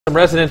Some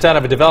residents out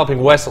of a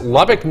developing West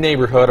Lubbock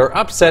neighborhood are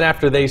upset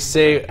after they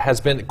say has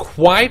been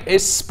quite a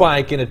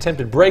spike in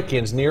attempted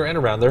break-ins near and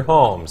around their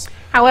homes.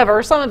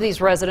 However, some of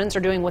these residents are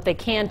doing what they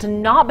can to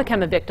not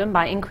become a victim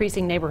by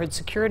increasing neighborhood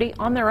security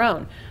on their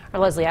own. Our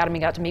Leslie Adamy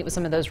got to meet with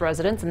some of those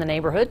residents in the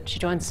neighborhood. She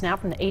joins us now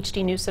from the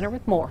HD News Center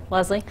with more.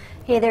 Leslie?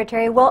 Hey there,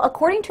 Terry. Well,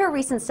 according to a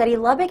recent study,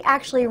 Lubbock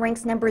actually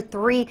ranks number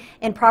 3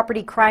 in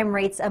property crime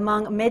rates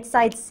among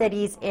mid-sized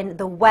cities in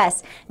the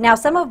West. Now,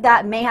 some of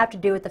that may have to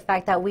do with the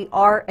fact that we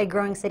are a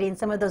growing city, and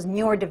some of those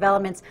newer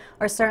developments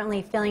are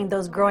certainly feeling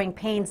those growing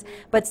pains.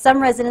 But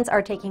some residents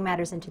are taking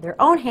matters into their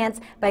own hands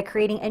by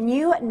creating a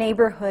new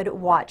neighborhood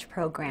watch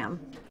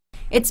program.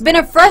 It's been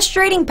a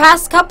frustrating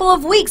past couple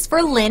of weeks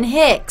for Lynn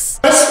Hicks.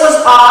 This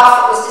was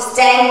off, it was just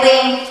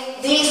dangling.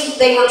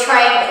 They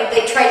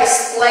tried to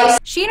splice.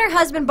 She and her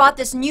husband bought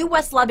this new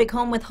West Lubbock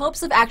home with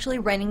hopes of actually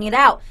renting it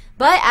out.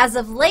 But as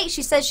of late,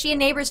 she says she and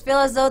neighbors feel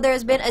as though there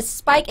has been a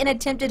spike in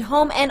attempted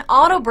home and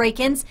auto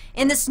break-ins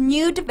in this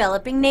new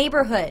developing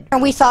neighborhood.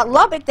 And we thought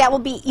Lubbock, that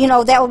would be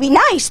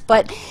nice,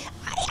 but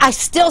I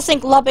still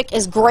think Lubbock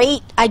is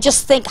great. I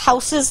just think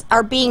houses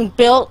are being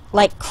built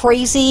like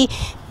crazy,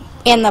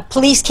 and the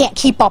police can't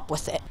keep up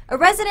with it. A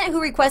resident who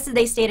requested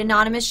they stayed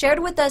anonymous shared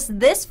with us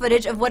this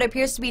footage of what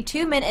appears to be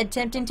 2 men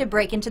attempting to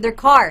break into their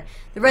car.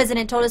 The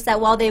resident told us that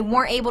while they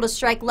weren't able to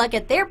strike luck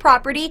at their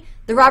property,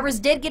 the robbers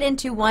did get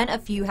into one a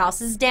few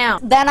houses down.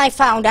 Then I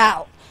found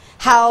out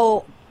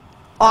how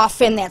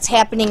often that's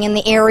happening in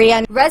the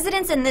area.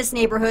 Residents in this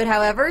neighborhood,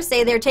 however,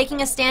 say they're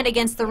taking a stand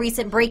against the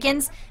recent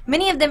break-ins,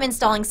 many of them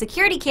installing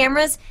security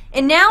cameras,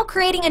 and now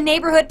creating a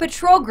neighborhood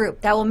patrol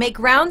group that will make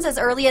rounds as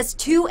early as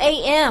 2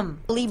 a.m.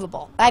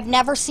 Unbelievable. I've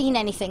never seen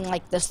anything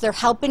like this. They're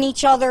helping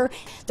each other.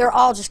 They're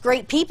all just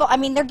great people. I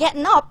mean, they're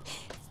getting up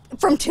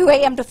from 2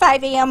 a.m. to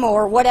 5 a.m.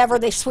 or whatever.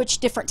 They switch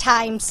different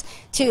times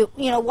to,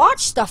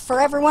 watch stuff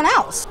for everyone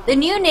else. The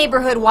new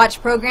Neighborhood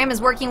Watch program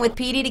is working with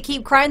PD to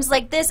keep crimes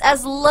like this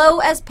as low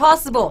as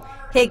possible.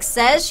 Hicks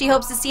says she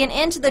hopes to see an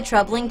end to the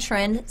troubling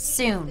trend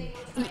soon.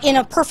 In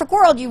a perfect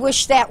world, you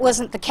wish that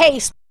wasn't the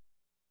case.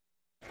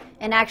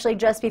 And actually,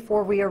 just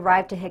before we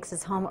arrived to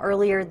Hicks's home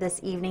earlier this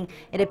evening,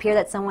 it appeared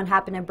that someone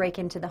happened to break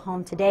into the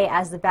home today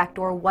as the back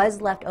door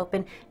was left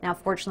open. Now,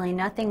 fortunately,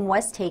 nothing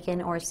was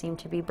taken or seemed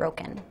to be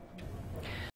broken.